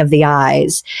rolling of the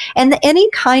eyes. And any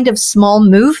kind of small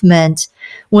movement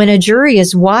when a jury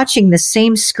is watching the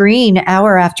same screen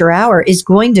hour after hour is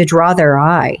going to draw their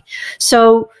eye.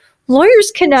 So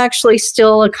lawyers can actually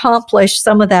still accomplish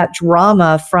some of that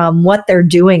drama from what they're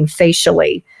doing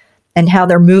facially and how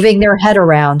they're moving their head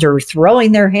around or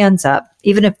throwing their hands up,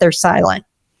 even if they're silent.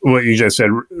 What you just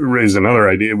said raised another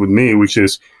idea with me, which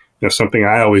is, you know, something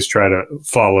I always try to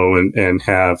follow and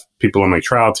have people on my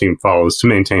trial team follow, is to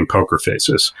maintain poker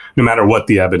faces. No matter what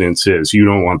the evidence is, you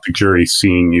don't want the jury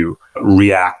seeing you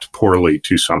react poorly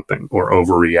to something or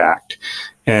overreact.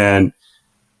 And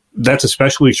that's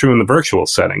especially true in the virtual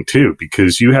setting too,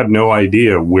 because you have no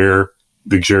idea where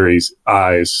the jury's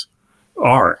eyes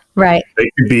are. Right.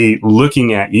 They could be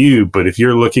looking at you, but if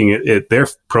you're looking at their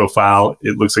profile,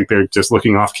 it looks like they're just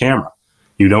looking off camera.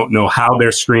 You don't know how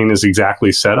their screen is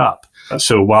exactly set up.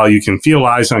 So while you can feel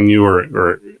eyes on you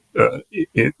or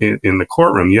in the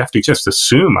courtroom, you have to just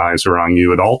assume eyes are on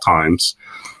you at all times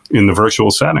in the virtual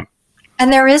setting.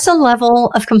 And there is a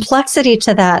level of complexity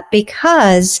to that,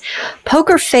 because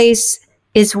poker face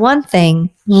is one thing,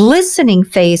 listening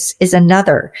face is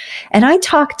another. And I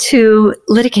talk to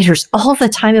litigators all the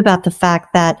time about the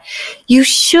fact that you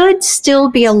should still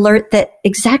be alert that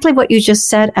exactly what you just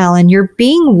said, Alan, you're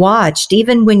being watched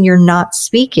even when you're not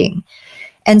speaking.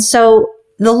 And so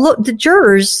the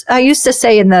jurors, I used to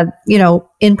say in the,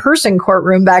 in-person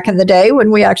courtroom back in the day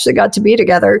when we actually got to be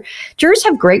together, jurors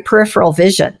have great peripheral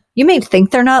vision. You may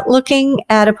think they're not looking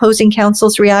at opposing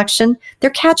counsel's reaction. They're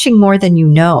catching more than you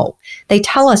know. They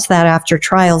tell us that after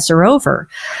trials are over.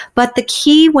 But the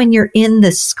key when you're in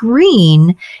the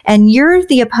screen and you're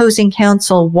the opposing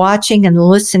counsel watching and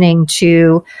listening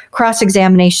to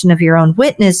cross-examination of your own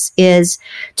witness is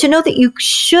to know that you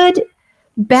should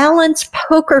balance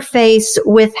poker face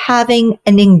with having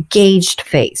an engaged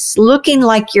face, looking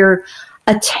like you're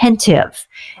attentive.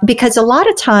 Because a lot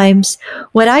of times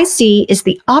what I see is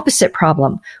the opposite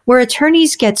problem, where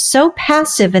attorneys get so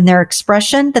passive in their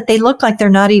expression that they look like they're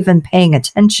not even paying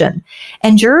attention.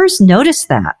 And jurors notice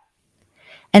that.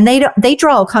 And they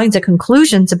draw all kinds of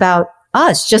conclusions about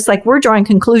us, just like we're drawing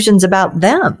conclusions about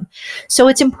them. So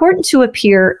it's important to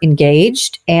appear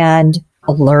engaged and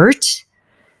alert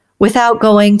without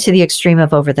going to the extreme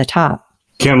of over the top.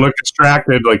 Can't look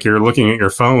distracted like you're looking at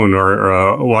your phone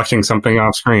or watching something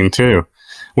off screen too.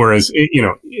 Whereas,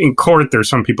 in court, there's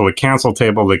some people at counsel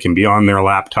table, they can be on their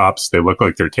laptops. They look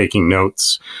like they're taking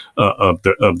notes of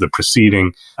the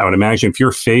proceeding. I would imagine if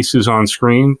your face is on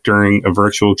screen during a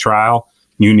virtual trial,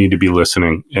 you need to be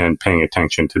listening and paying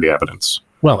attention to the evidence.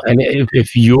 Well, and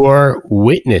if your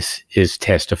witness is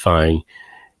testifying,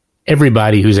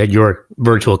 everybody who's at your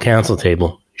virtual counsel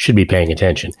table should be paying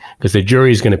attention, because the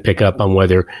jury is going to pick up on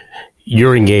whether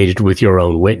you're engaged with your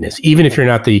own witness, even if you're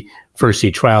not the first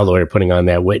seat trial lawyer putting on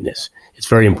that witness. It's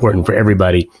very important for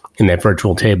everybody in that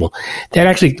virtual table. That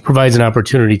actually provides an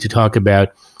opportunity to talk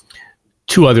about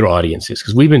two other audiences,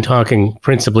 because we've been talking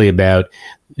principally about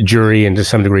the jury and to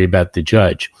some degree about the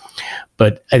judge.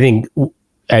 But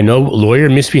I know lawyer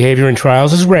misbehavior in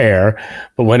trials is rare,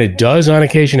 but when it does on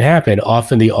occasion happen,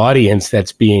 often the audience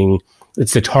that's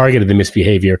the target of the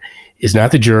misbehavior is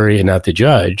not the jury and not the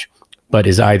judge, but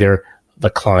is either the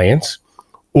clients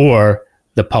or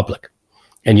the public.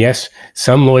 And yes,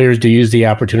 some lawyers do use the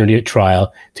opportunity at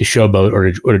trial to showboat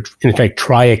or in fact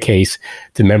try a case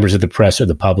to members of the press or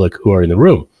the public who are in the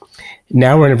room.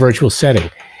 Now we're in a virtual setting.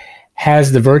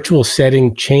 Has the virtual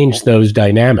setting changed those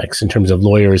dynamics in terms of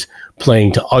lawyers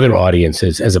playing to other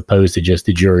audiences as opposed to just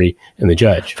the jury and the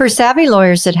judge? For savvy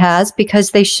lawyers, it has,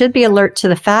 because they should be alert to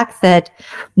the fact that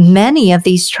many of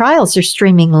these trials are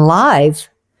streaming live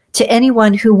to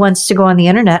anyone who wants to go on the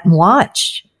internet and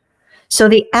watch. So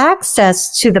the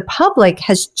access to the public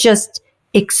has just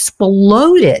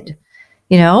exploded.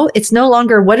 It's no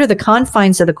longer what are the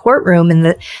confines of the courtroom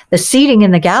and the seating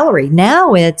in the gallery.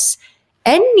 Now it's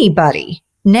anybody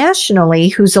nationally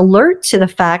who's alert to the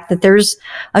fact that there's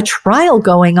a trial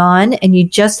going on, and you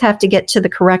just have to get to the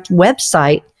correct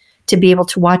website to be able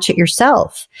to watch it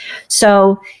yourself.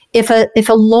 So if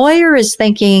a lawyer is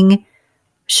thinking,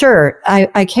 sure,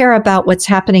 I care about what's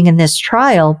happening in this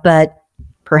trial, but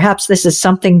perhaps this is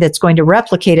something that's going to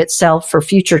replicate itself for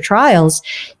future trials.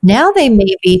 Now they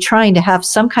may be trying to have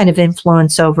some kind of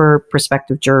influence over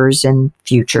prospective jurors in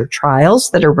future trials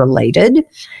that are related,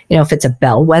 if it's a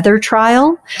bellwether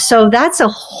trial. So that's a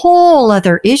whole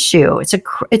other issue.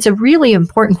 It's a really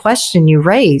important question you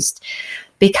raised,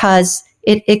 because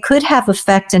it could have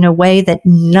effect in a way that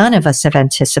none of us have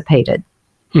anticipated.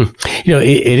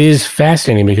 It is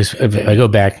fascinating, because if I go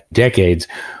back decades,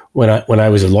 when I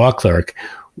was a law clerk,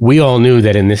 we all knew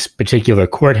that in this particular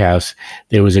courthouse,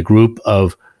 there was a group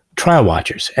of trial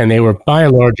watchers, and they were by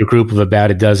and large a group of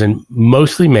about a dozen,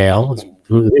 mostly male,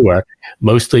 who they were,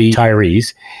 mostly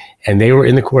retirees, and they were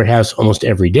in the courthouse almost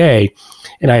every day.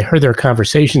 And I heard their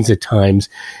conversations at times.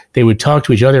 They would talk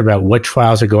to each other about what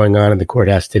trials are going on in the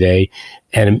courthouse today.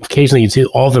 And occasionally you'd see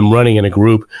all of them running in a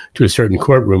group to a certain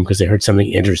courtroom because they heard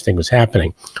something interesting was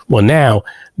happening. Well, now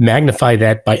magnify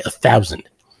that by 1,000.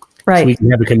 Right. So we can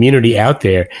have a community out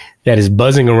there that is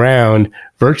buzzing around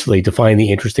virtually to find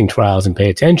the interesting trials and pay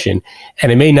attention.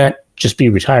 And it may not just be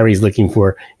retirees looking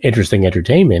for interesting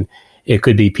entertainment. It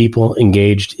could be people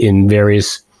engaged in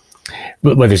various,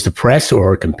 whether it's the press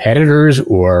or competitors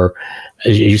or,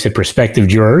 as you said, prospective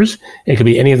jurors. It could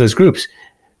be any of those groups.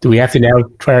 Do we have to now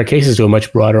try our cases to a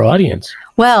much broader audience?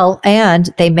 Well,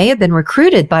 and they may have been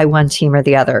recruited by one team or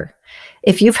the other.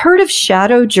 If you've heard of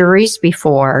shadow juries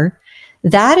before,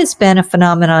 that has been a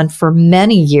phenomenon for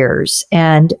many years.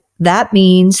 And that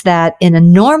means that in a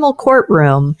normal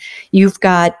courtroom, you've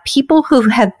got people who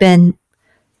have been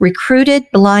recruited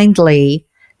blindly.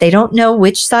 They don't know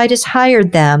which side has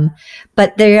hired them,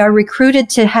 but they are recruited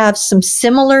to have some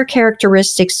similar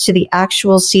characteristics to the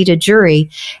actual seated jury.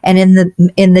 And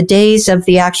in the days of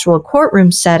the actual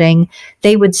courtroom setting,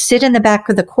 they would sit in the back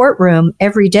of the courtroom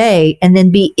every day and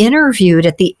then be interviewed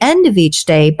at the end of each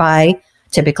day by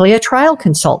typically a trial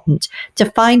consultant to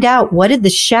find out what did the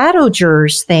shadow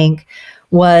jurors think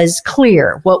was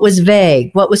clear, what was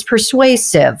vague, what was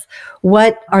persuasive,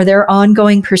 what are their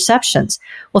ongoing perceptions.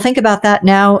 Well, think about that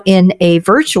now in a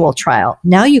virtual trial.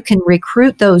 Now you can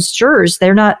recruit those jurors.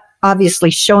 They're not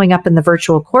obviously showing up in the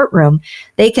virtual courtroom.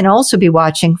 They can also be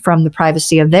watching from the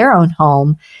privacy of their own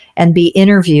home and be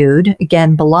interviewed,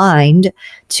 again, blind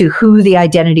to who the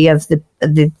identity of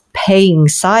the paying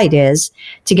side is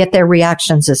to get their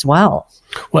reactions as well.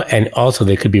 Well, and also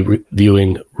they could be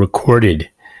viewing a recorded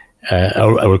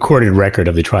record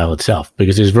of the trial itself,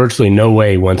 because there's virtually no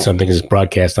way once something is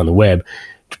broadcast on the web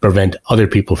to prevent other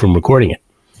people from recording it.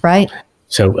 Right.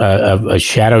 So a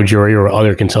shadow jury or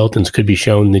other consultants could be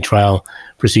shown the trial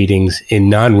proceedings in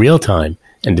non-real time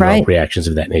and develop reactions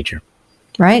of that nature.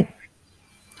 Right.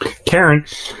 Karen,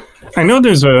 I know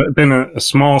there's been a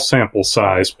small sample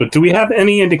size, but do we have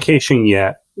any indication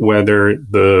yet whether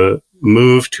the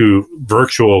move to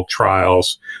virtual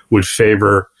trials would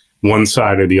favor one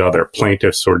side or the other,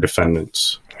 plaintiffs or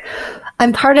defendants?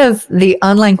 I'm part of the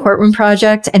Online Courtroom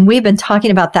Project, and we've been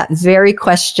talking about that very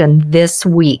question this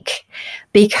week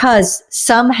because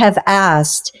some have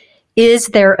asked, is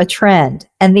there a trend?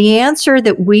 And the answer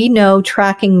that we know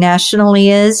tracking nationally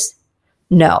is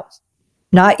no,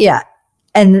 not yet.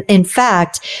 And in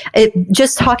fact,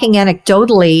 just talking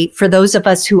anecdotally, for those of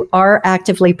us who are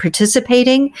actively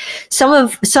participating,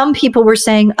 some people were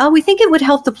saying, oh, we think it would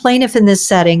help the plaintiff in this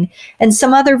setting. And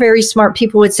some other very smart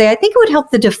people would say, I think it would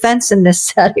help the defense in this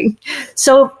setting.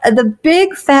 So the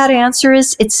big fat answer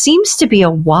is it seems to be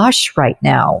a wash right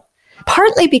now,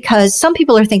 partly because some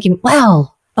people are thinking,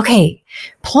 well, okay,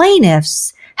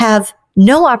 plaintiffs have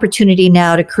no opportunity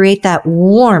now to create that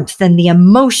warmth and the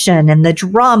emotion and the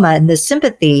drama and the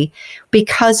sympathy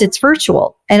because it's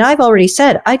virtual. And I've already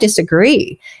said, I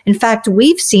disagree. In fact,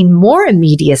 we've seen more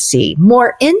immediacy,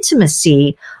 more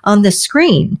intimacy on the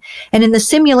screen. And in the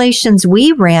simulations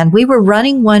we ran, we were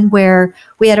running one where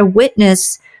we had a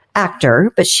witness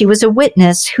actor, but she was a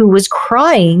witness who was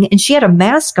crying and she had a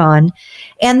mask on.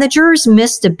 And the jurors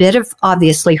missed a bit of,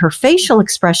 obviously, her facial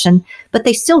expression, but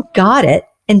they still got it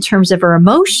in terms of her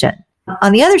emotion.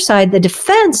 On the other side, the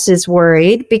defense is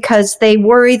worried because they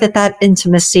worry that that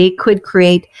intimacy could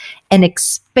create an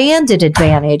expanded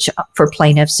advantage for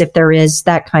plaintiffs if there is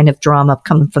that kind of drama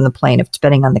coming from the plaintiff,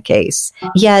 depending on the case.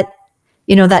 Yet,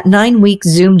 that 9-week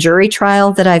Zoom jury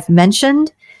trial that I've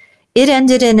mentioned, it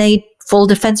ended in a full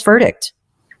defense verdict.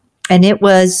 And it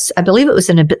was, I believe it was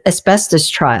an asbestos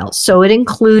trial. So it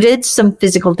included some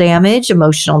physical damage,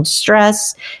 emotional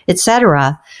distress,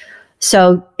 etc.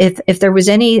 So if there was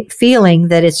any feeling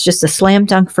that it's just a slam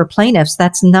dunk for plaintiffs,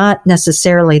 that's not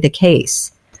necessarily the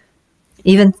case.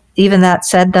 Even that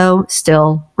said, though,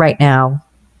 still right now,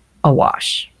 a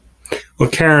wash.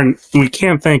 Well, Karen, we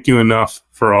can't thank you enough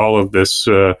for all of this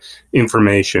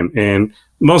information, and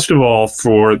most of all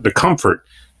for the comfort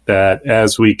that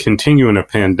as we continue in a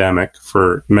pandemic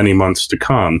for many months to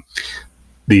come,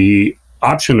 the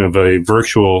option of a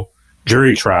virtual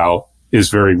jury trial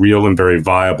is very real and very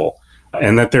viable.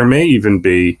 And that there may even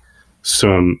be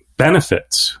some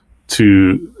benefits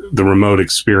to the remote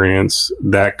experience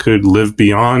that could live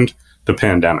beyond the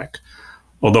pandemic.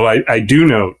 Although I do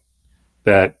note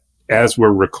that as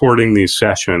we're recording these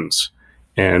sessions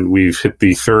and we've hit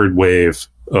the third wave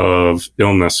of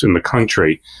illness in the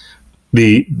country,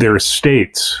 there are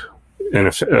states and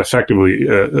effectively,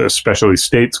 especially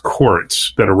states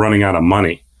courts that are running out of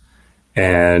money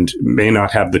and may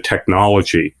not have the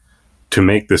technology to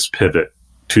make this pivot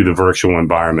to the virtual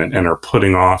environment and are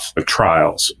putting off the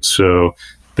trials. So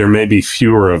there may be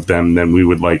fewer of them than we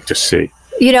would like to see.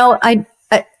 I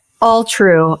all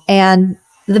true. And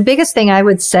the biggest thing I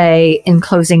would say in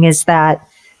closing is that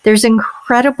there's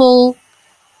incredible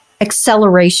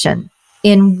acceleration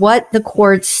in what the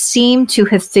courts seem to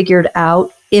have figured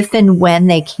out if and when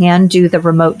they can do the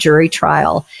remote jury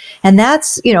trial. And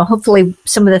that's, hopefully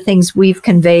some of the things we've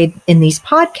conveyed in these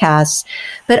podcasts,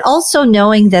 but also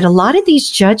knowing that a lot of these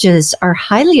judges are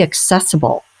highly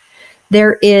accessible.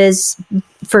 There is,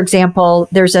 for example,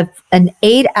 there's an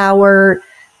 8-hour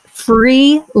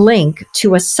free link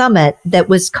to a summit that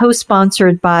was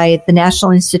co-sponsored by the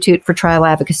National Institute for Trial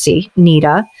Advocacy,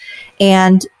 NITA,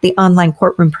 and the Online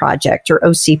Courtroom Project, or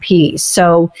OCP.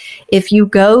 So if you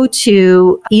go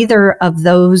to either of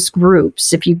those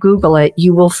groups, if you Google it,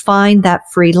 you will find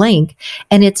that free link,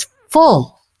 and it's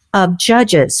full of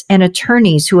judges and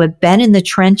attorneys who have been in the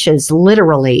trenches,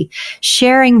 literally,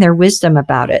 sharing their wisdom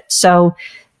about it. So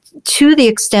to the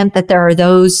extent that there are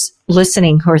those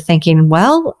listening who are thinking,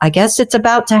 well, I guess it's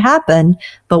about to happen,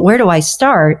 but where do I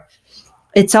start?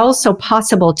 It's also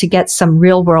possible to get some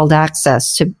real world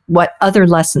access to what other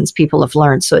lessons people have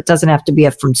learned. So it doesn't have to be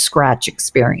a from scratch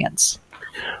experience.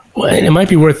 Well, and it might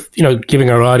be worth, giving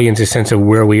our audience a sense of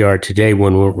where we are today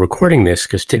when we're recording this,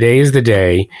 because today is the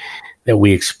day that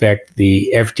we expect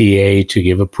the FDA to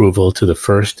give approval to the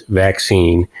first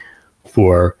vaccine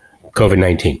for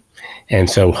COVID-19. And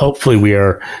so hopefully we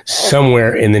are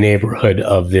somewhere in the neighborhood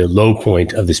of the low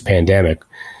point of this pandemic.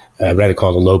 I'd rather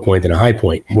call it a low point than a high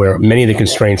point, where many of the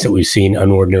constraints that we've seen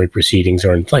on ordinary proceedings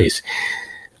are in place.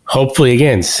 Hopefully,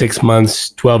 again, 6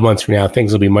 months, 12 months from now,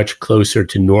 things will be much closer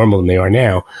to normal than they are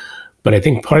now. But I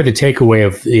think part of the takeaway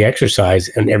of the exercise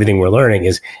and everything we're learning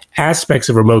is aspects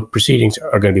of remote proceedings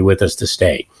are going to be with us to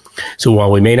stay. So while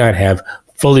we may not have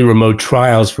fully remote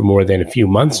trials for more than a few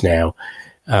months now,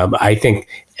 I think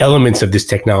elements of this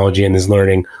technology and this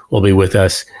learning will be with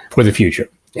us for the future.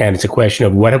 And it's a question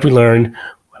of what have we learned?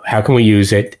 How can we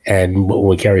use it, and what will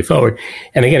we carry forward?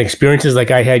 And again, experiences like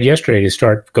I had yesterday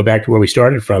go back to where we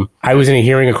started from. I was in a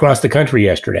hearing across the country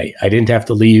yesterday. I didn't have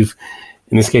to leave,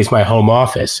 in this case, my home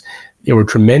office. There were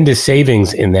tremendous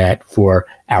savings in that for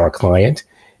our client.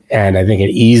 And I think it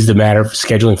eased the matter of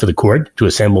scheduling for the court to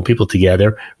assemble people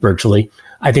together virtually.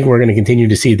 I think we're going to continue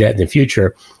to see that in the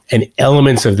future. And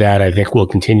elements of that, I think, will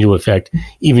continue to affect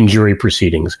even jury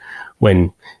proceedings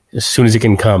when, as soon as it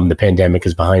can come, the pandemic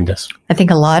is behind us. I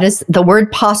think a lot is the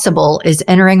word possible is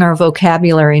entering our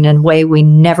vocabulary in a way we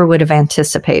never would have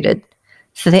anticipated.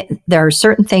 So there are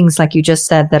certain things, like you just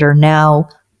said, that are now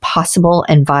possible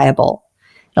and viable.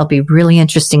 It'll be really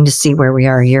interesting to see where we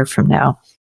are a year from now.